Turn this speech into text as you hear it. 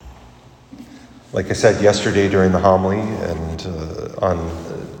Like I said yesterday during the homily, and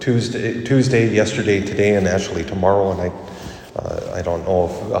on Tuesday, yesterday, today, and actually tomorrow, and I don't know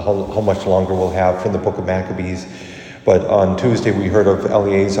how much longer we'll have from the book of Maccabees, but on Tuesday we heard of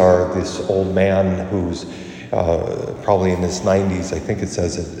Eleazar, this old man who's probably in his 90s. I think it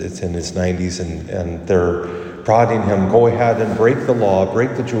says it's in his 90s, and they're prodding him, go ahead and break the law,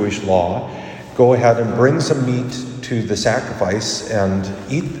 break the Jewish law, go ahead and bring some meat to the sacrifice and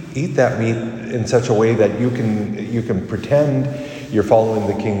eat that meat in such a way that you can pretend you're following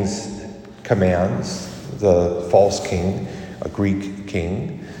the king's commands, the false king, a Greek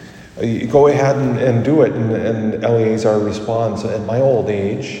king. You go ahead and do it. And Eleazar responds, at my old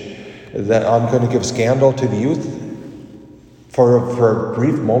age, that I'm going to give scandal to the youth for a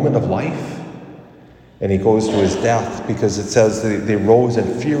brief moment of life. And he goes to his death because it says they rose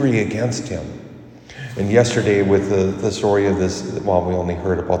in fury against him. And yesterday with the story of this, well, we only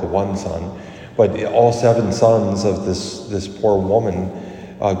heard about the one son, but all 7 sons of this poor woman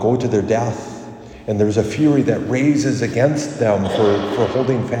go to their death. And there's a fury that raises against them for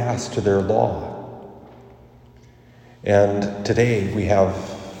holding fast to their law. And today we have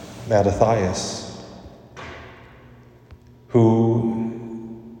Mattathias,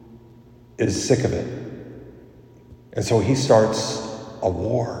 who is sick of it. And so he starts a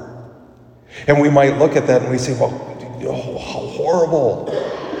war. And we might look at that and we say, well, how horrible.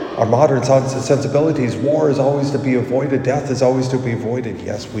 Our modern sensibilities, war is always to be avoided. Death is always to be avoided.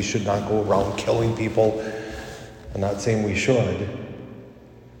 Yes, we should not go around killing people. I'm not saying we should.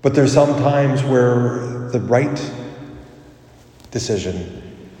 But there's some times where the right decision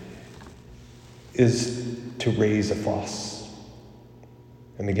is to raise a fuss.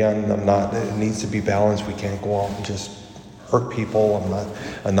 And again, it needs to be balanced. We can't go out and just hurt people.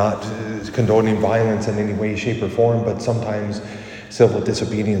 I'm not condoning violence in any way, shape, or form, but sometimes civil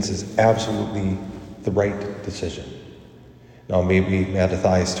disobedience is absolutely the right decision. Now, maybe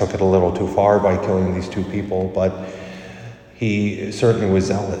Mattathias took it a little too far by killing these 2 people, but he certainly was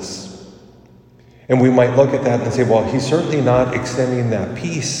zealous. And we might look at that and say, well, he's certainly not extending that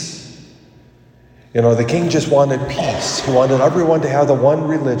peace. The king just wanted peace. He wanted everyone to have the one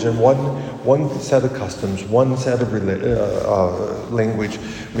religion, one set of customs, one set of language,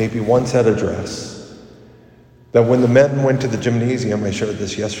 maybe one set of dress. That when the men went to the gymnasium, I shared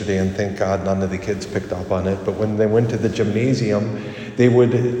this yesterday, and thank God none of the kids picked up on it, but when they went to the gymnasium, they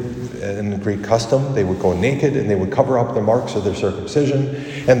would, in Greek custom, they would go naked and they would cover up the marks of their circumcision,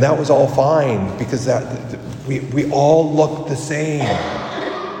 and that was all fine because we all look the same.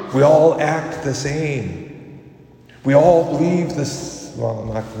 We all act the same. We all believe this, well,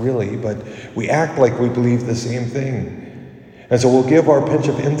 not really, but we act like we believe the same thing. And so we'll give our pinch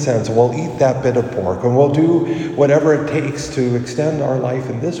of incense, and we'll eat that bit of pork, and we'll do whatever it takes to extend our life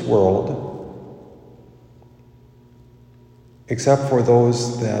in this world, except for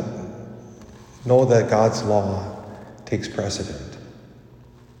those that know that God's law takes precedent.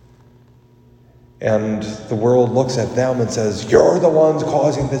 And the world looks at them and says, you're the ones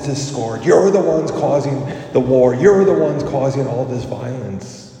causing the discord. You're the ones causing the war. You're the ones causing all this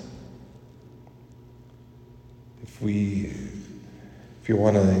violence. If you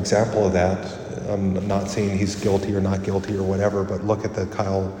want an example of that, I'm not saying he's guilty or not guilty or whatever, but look at the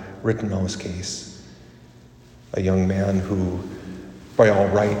Kyle Rittenhouse case. A young man who, by all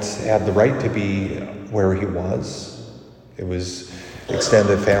rights, had the right to be where he was. It was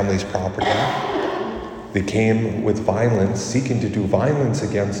extended family's property. They came with violence, seeking to do violence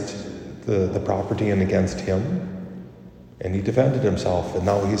against the property and against him. And he defended himself, and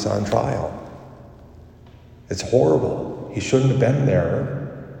now he's on trial. It's horrible. He shouldn't have been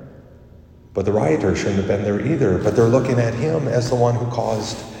there. But the rioters shouldn't have been there either. But they're looking at him as the one who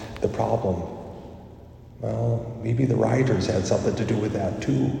caused the problem. Well, maybe the rioters had something to do with that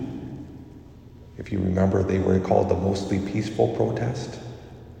too. If you remember, they were called the mostly peaceful protest.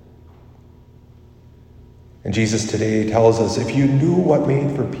 And Jesus today tells us, if you knew what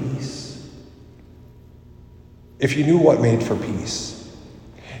made for peace,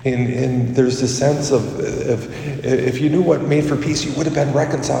 and there's this sense of if you knew what made for peace, you would have been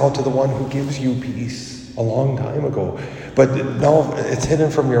reconciled to the one who gives you peace a long time ago. But now it's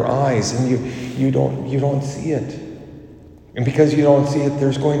hidden from your eyes, and you don't see it. And because you don't see it,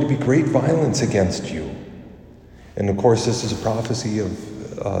 there's going to be great violence against you. And of course, this is a prophecy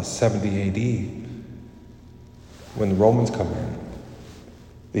of 70 AD. When the Romans come in,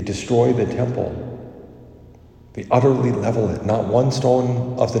 they destroy the temple. They utterly level it. Not one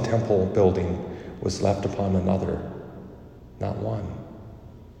stone of the temple building was left upon another. Not one.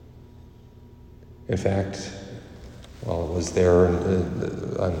 In fact, well, it was there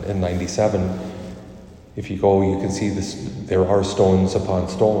in 97, If you go, you can see this. There are stones upon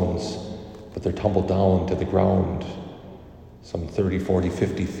stones, but they're tumbled down to the ground some 30, 40,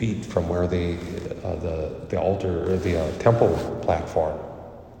 50 feet from where the altar, or the temple platform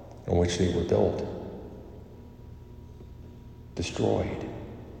on which they were built. Destroyed.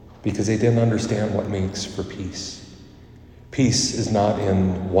 Because they didn't understand what makes for peace. Peace is not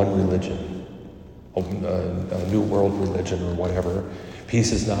in one religion, a new world religion or whatever.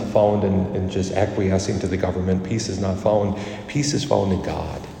 Peace is not found in just acquiescing to the government. Peace is found in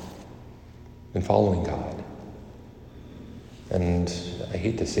God, in following God. And I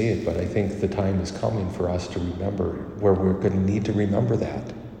hate to say it, but I think the time is coming for us to remember, where we're going to need to remember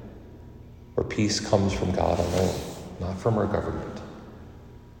that, where peace comes from God alone, not from our government.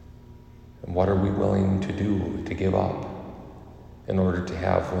 And what are we willing to do, to give up, in order to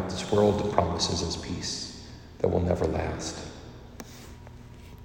have what this world promises as peace that will never last?